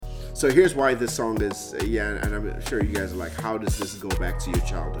So here's why this song is, and I'm sure you guys are like, how does this go back to your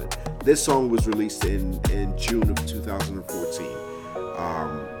childhood? This song was released in June of 2014.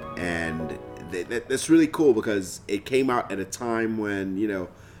 And that's really cool because it came out at a time when,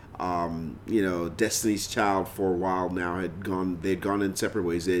 Destiny's Child for a while now they'd gone in separate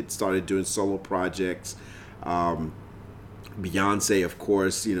ways. They'd started doing solo projects. Beyonce, of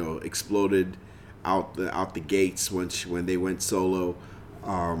course, exploded out the gates when they went solo.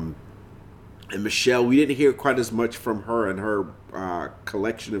 And Michelle, we didn't hear quite as much from her and her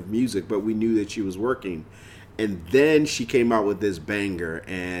collection of music, but we knew that she was working. And then she came out with this banger,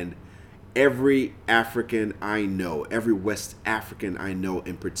 and every African I know, every West African I know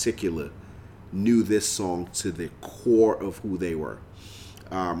in particular, knew this song to the core of who they were.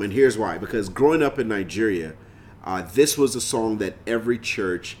 And here's why. Because growing up in Nigeria, this was a song that every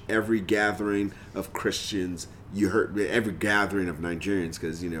church, every gathering of Christians, you heard, every gathering of Nigerians,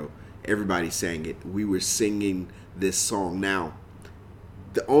 because, everybody sang it. We were singing this song. Now,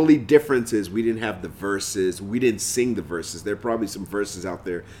 the only difference is we didn't have the verses. We didn't sing the verses. There are probably some verses out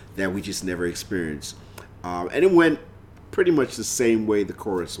there that we just never experienced. And it went pretty much the same way the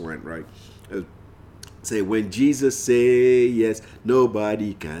chorus went, right? Say, when Jesus say yes,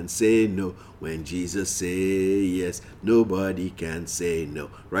 nobody can say no. When Jesus say yes, nobody can say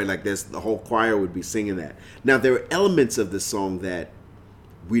no. Right? Like this, the whole choir would be singing that. Now, there are elements of the song that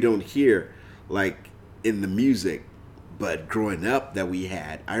we don't hear, like in the music, but growing up that we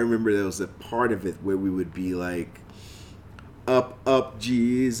had. I remember there was a part of it where we would be like, up, up,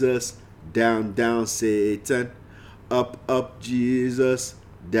 Jesus, down, down, Satan. Up, up, Jesus,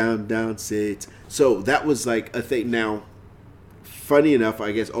 down, down, Satan. So that was like a thing. Now, funny enough,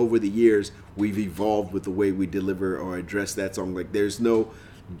 I guess over the years, we've evolved with the way we deliver or address that song. Like there's no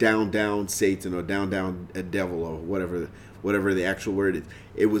down, down, Satan or down, down, a devil or whatever the actual word is.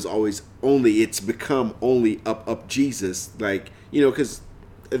 It was always it's become only up, up, Jesus. Like, because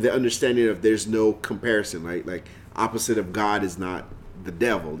the understanding of there's no comparison, right? Like opposite of God is not the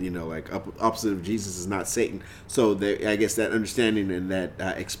devil, like opposite of Jesus is not Satan. So I guess that understanding and that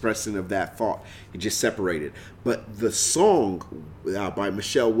expressing of that thought, it just separated. But the song by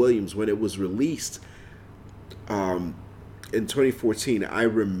Michelle Williams, when it was released in 2014, I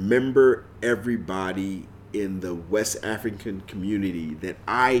remember everybody in the West African community that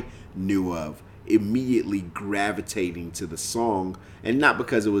I knew of immediately gravitating to the song, and not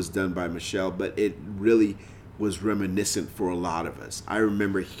because it was done by Michelle, but it really was reminiscent for a lot of us. I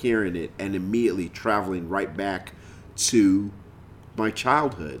remember hearing it and immediately traveling right back to my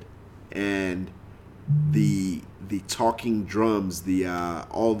childhood and the talking drums, the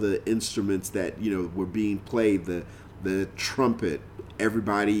all the instruments that were being played, the trumpet,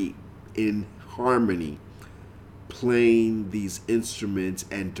 everybody in harmony playing these instruments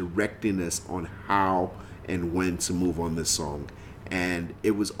and directing us on how and when to move on this song. And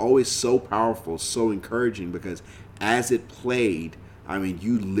it was always so powerful, so encouraging, because as it played, I mean,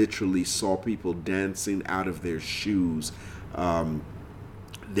 you literally saw people dancing out of their shoes.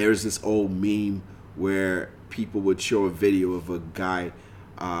 There's this old meme where people would show a video of a guy,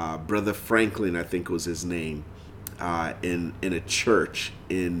 Brother Franklin, I think was his name, in a church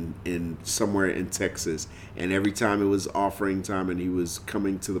in somewhere in Texas, and every time it was offering time and he was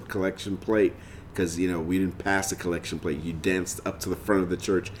coming to the collection plate, because we didn't pass the collection plate, you danced up to the front of the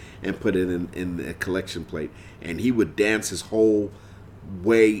church and put it in the collection plate, and he would dance his whole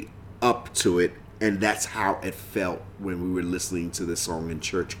way up to it. And that's how it felt when we were listening to this song in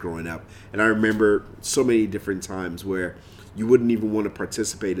church growing up. And I remember so many different times where you wouldn't even want to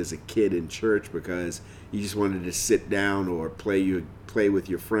participate as a kid in church because you just wanted to sit down or play with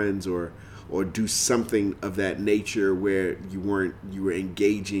your friends or do something of that nature where you were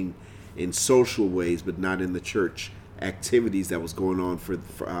engaging in social ways, but not in the church activities that was going on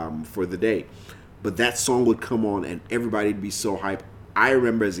for the day. But that song would come on and everybody'd be so hyped. I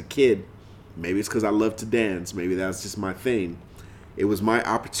remember as a kid, maybe it's because I love to dance, maybe that's just my thing, it was my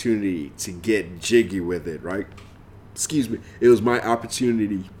opportunity to get jiggy with it, right? Excuse me. It was my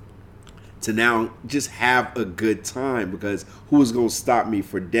opportunity to now just have a good time, because who was going to stop me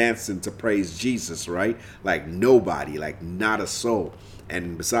for dancing to praise Jesus, right? Like nobody, like not a soul.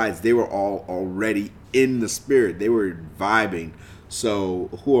 And besides, they were all already in the spirit. They were vibing. So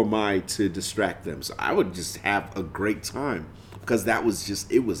who am I to distract them? So I would just have a great time, because that was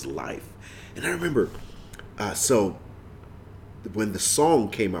just, it was life. And I remember, so when the song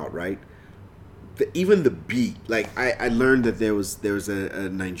came out, right? Even the beat, like I learned that there was a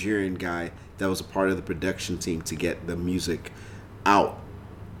Nigerian guy that was a part of the production team to get the music out,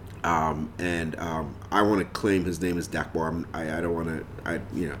 and I want to claim his name is Dakbar. I don't want to,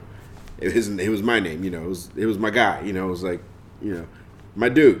 It was my name, it was my guy, it was like, my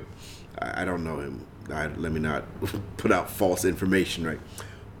dude. I don't know him. Let me not put out false information, right?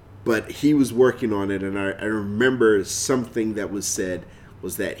 But he was working on it, and I remember something that was said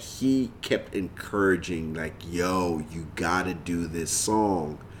was that he kept encouraging, like, yo, you gotta do this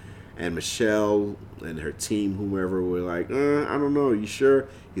song. And Michelle and her team, whomever, were like, I don't know, you sure?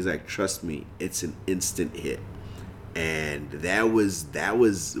 He's like, trust me, it's an instant hit. And that was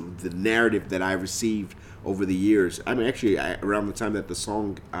the narrative that I received over the years. I mean, actually, around the time that the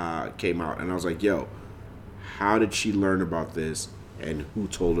song came out, and I was like, yo, how did she learn about this, and who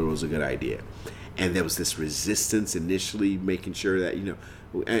told her it was a good idea? And there was this resistance initially, making sure that,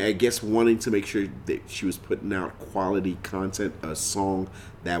 I guess wanting to make sure that she was putting out quality content, a song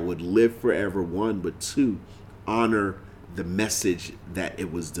that would live forever, one, but two, honor the message that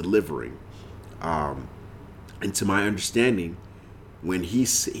it was delivering. And to my understanding, when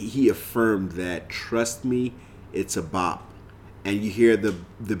he affirmed that, trust me, it's a bop, and you hear the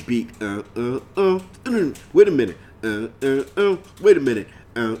beat, wait a minute, wait a minute,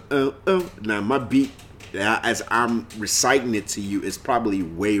 now my beat, as I'm reciting it to you, is probably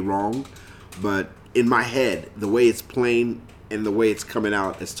way wrong, but in my head, the way it's playing and the way it's coming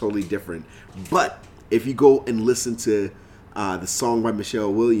out is totally different. But if you go and listen to the song by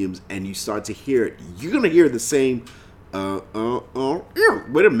Michelle Williams and you start to hear it, you're gonna hear the same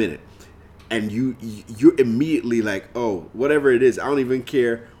wait a minute, and you're immediately like, oh, whatever it is, I don't even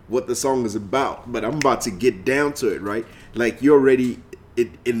care what the song is about, but I'm about to get down to it, right? Like you're already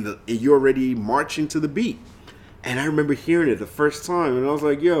marching to the beat. And I remember hearing it the first time, and I was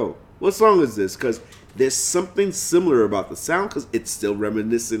like, yo, what song is this? Because there's something similar about the sound, because it's still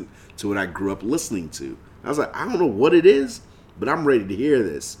reminiscent to what I grew up listening to. I was like, I don't know what it is, but I'm ready to hear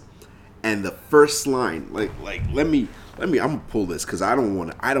this. And the first line, like let me, I'm gonna pull this because I don't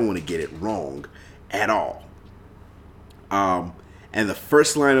want to get it wrong at all. And the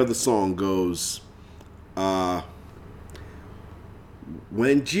first line of the song goes,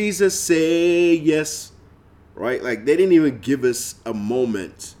 when Jesus say yes, right? Like they didn't even give us a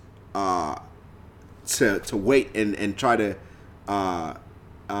moment to wait and try to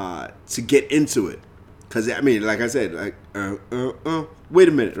get into it. Because I mean, like I said, like wait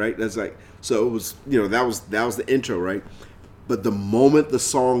a minute, right? That's like, so it was, that was the intro, right? But the moment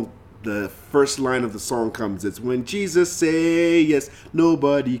the first line of the song comes, it's when Jesus say yes,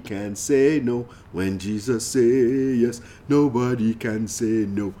 nobody can say no. When Jesus say yes, nobody can say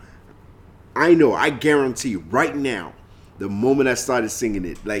no. I know, I guarantee right now, the moment I started singing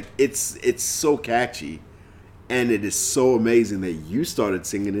it, like it's so catchy, and it is so amazing that you started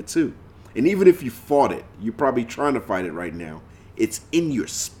singing it too. And even if you fought it, you're probably trying to fight it right now. It's in your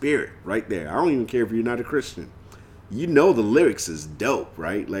spirit right there. I don't even care if you're not a Christian. You know the lyrics is dope,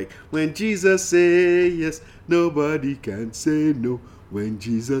 right? Like, when Jesus say yes, nobody can say no. When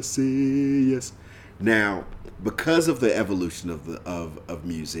Jesus say yes. Now, because of the evolution of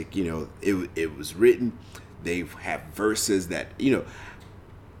music, it was written. They have verses that,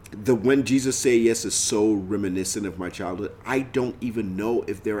 the when Jesus say yes is so reminiscent of my childhood. I don't even know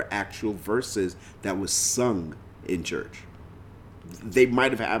if there are actual verses that was sung in church. They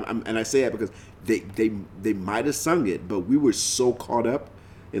might have had, and I say that because they might have sung it, but we were so caught up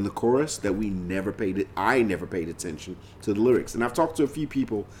in the chorus that I never paid attention to the lyrics. And I've talked to a few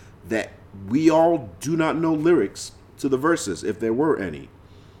people that we all do not know lyrics to the verses, if there were any.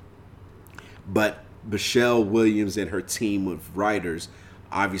 But Michelle Williams and her team of writers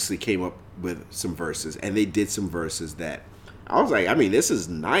obviously came up with some verses, and they did some verses that I was like, I mean, this is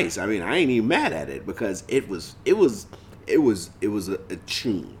nice. I mean, I ain't even mad at it because it was a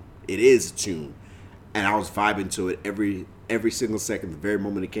tune. It is a tune, and I was vibing to it every single second, the very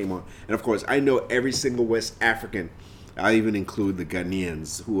moment it came on. And of course, I know every single West African. I even include the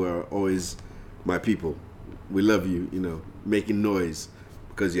Ghanaians, who are always my people. We love you, making noise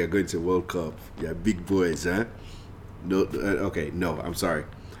because you're going to World Cup. You're big boys, huh? No, okay, no, I'm sorry.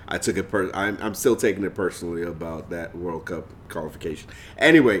 I took it. I'm still taking it personally about that World Cup qualification.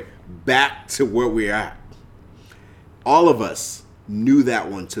 Anyway, back to where we're at. All of us knew that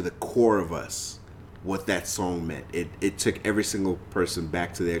one to the core of us, what that song meant. It took every single person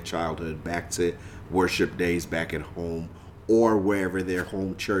back to their childhood, back to worship days back at home, or wherever their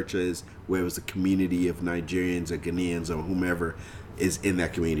home church is, where it was a community of Nigerians or Ghanaians or whomever is in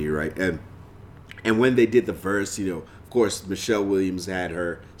that community, right? And when they did the verse, of course, Michelle Williams had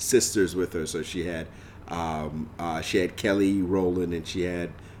her sisters with her, so she had Kelly Rowland and she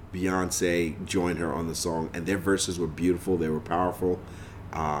had Beyonce join her on the song, and their verses were beautiful, they were powerful.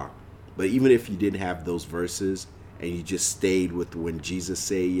 But even if you didn't have those verses and you just stayed with when Jesus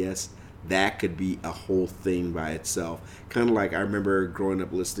say yes, that could be a whole thing by itself. Kind of like I remember growing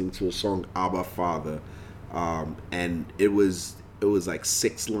up listening to a song Abba Father, and it was like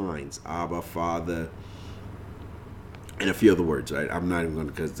 6 lines, Abba Father, and a few other words. Right, I'm not even going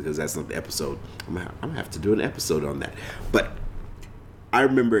to because that's not the episode. I'm gonna have to do an episode on that. But I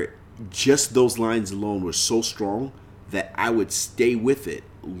remember just those lines alone were so strong that I would stay with it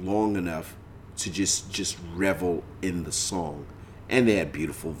long enough to just revel in the song. And they had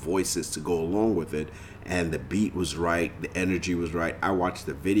beautiful voices to go along with it, and the beat was right, the energy was right. I watched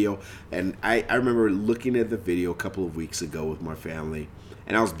the video, and I remember looking at the video a couple of weeks ago with my family,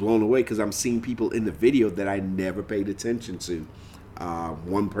 and I was blown away because I'm seeing people in the video that I never paid attention to.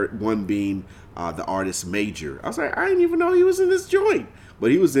 One being the artist Major. I was like, I didn't even know he was in this joint,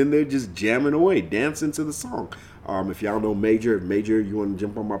 but he was in there just jamming away, dancing to the song. If y'all know Major, if Major, you want to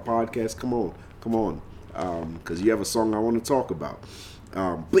jump on my podcast, come on, because you have a song I want to talk about.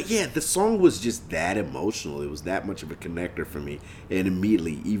 But yeah, the song was just that emotional. It was that much of a connector for me, and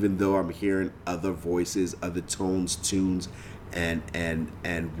immediately, even though I'm hearing other voices, other tones, tunes,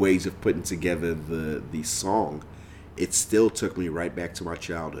 and ways of putting together the song, it still took me right back to my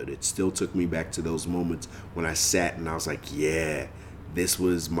childhood. It still took me back to those moments when I sat and I was like, yeah, this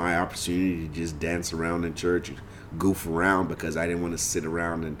was my opportunity to just dance around in church, goof around, because I didn't want to sit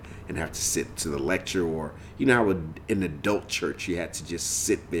around and have to sit to the lecture. Or, you know how in adult church you had to just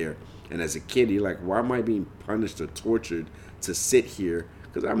sit there. And as a kid, you're like, why am I being punished or tortured to sit here?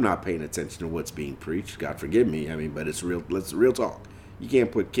 Because I'm not paying attention to what's being preached. God forgive me. I mean, but it's real talk. You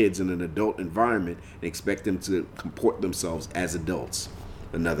can't put kids in an adult environment and expect them to comport themselves as adults.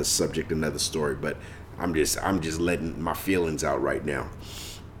 Another subject, another story, but I'm just letting my feelings out right now.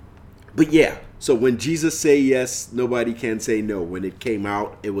 But yeah, so when Jesus say yes, nobody can say no. When it came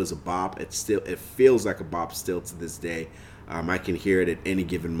out, it was a bop. It feels like a bop still to this day. I can hear it at any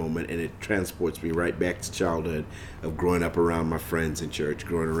given moment, and it transports me right back to childhood of growing up around my friends in church,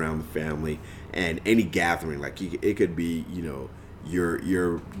 growing around the family, and any gathering. Like it could be,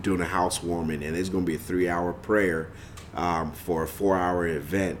 you're doing a housewarming, and there's going to be a 3-hour prayer for a 4-hour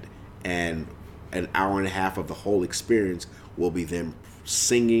event, and an hour and a half of the whole experience will be them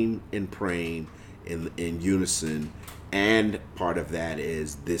singing and praying in unison. And part of that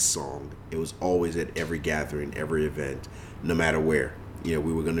is this song. It was always at every gathering, every event, no matter where. We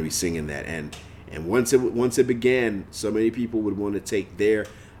were going to be singing that. And once it began, so many people would want to take their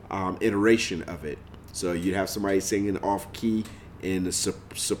iteration of it. So you'd have somebody singing off key in the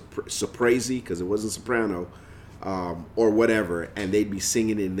soprasi, because it wasn't soprano, or whatever, and they'd be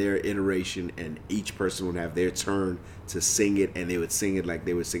singing in their iteration, and each person would have their turn to sing it, and they would sing it like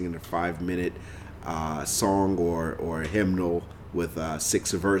they were singing a 5-minute song or a hymnal with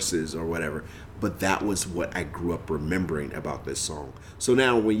 6 verses or whatever. But that was what I grew up remembering about this song. So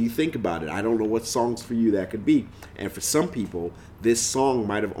now when you think about it, I don't know what songs for you that could be. And for some people, this song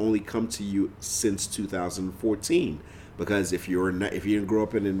might have only come to you since 2014. Because if you didn't grow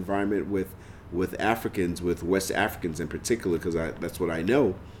up in an environment with Africans, with West Africans in particular, because that's what I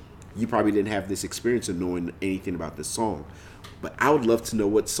know, you probably didn't have this experience of knowing anything about this song. But I would love to know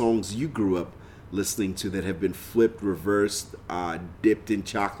what songs you grew up listening to that have been flipped, reversed, dipped in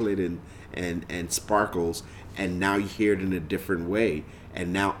chocolate and sparkles, and now you hear it in a different way,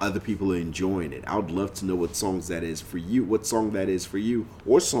 and now other people are enjoying it. I would love to know what songs that is for you, what song that is for you,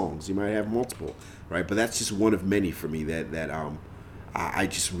 or songs. You might have multiple, right? But that's just one of many for me that I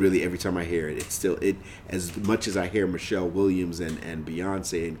just really, every time I hear it, it as much as I hear Michelle Williams and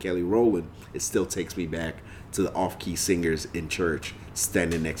Beyonce and Kelly Rowland, it still takes me back to the off-key singers in church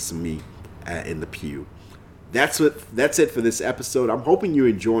standing next to me in the pew. That's it for this episode. I'm hoping you're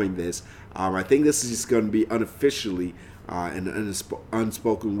enjoying this. I think this is just going to be unofficially, in an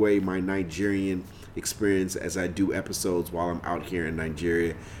unspoken way, my Nigerian experience as I do episodes while I'm out here in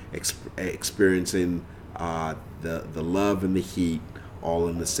Nigeria, experiencing the love and the heat all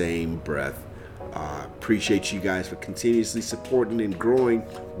in the same breath. Appreciate you guys for continuously supporting and growing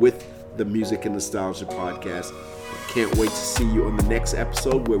with the Music and Nostalgia podcast. Can't wait to see you on the next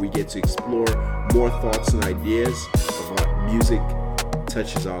episode, where we get to explore more thoughts and ideas of what music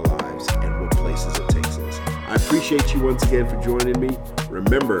touches our lives and what places it takes us. I appreciate you once again for joining me.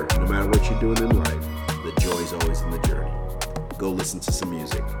 Remember, no matter what you're doing in life, the joy is always in the journey. Go listen to some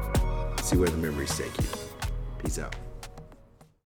music. See where the memories take you. Peace out.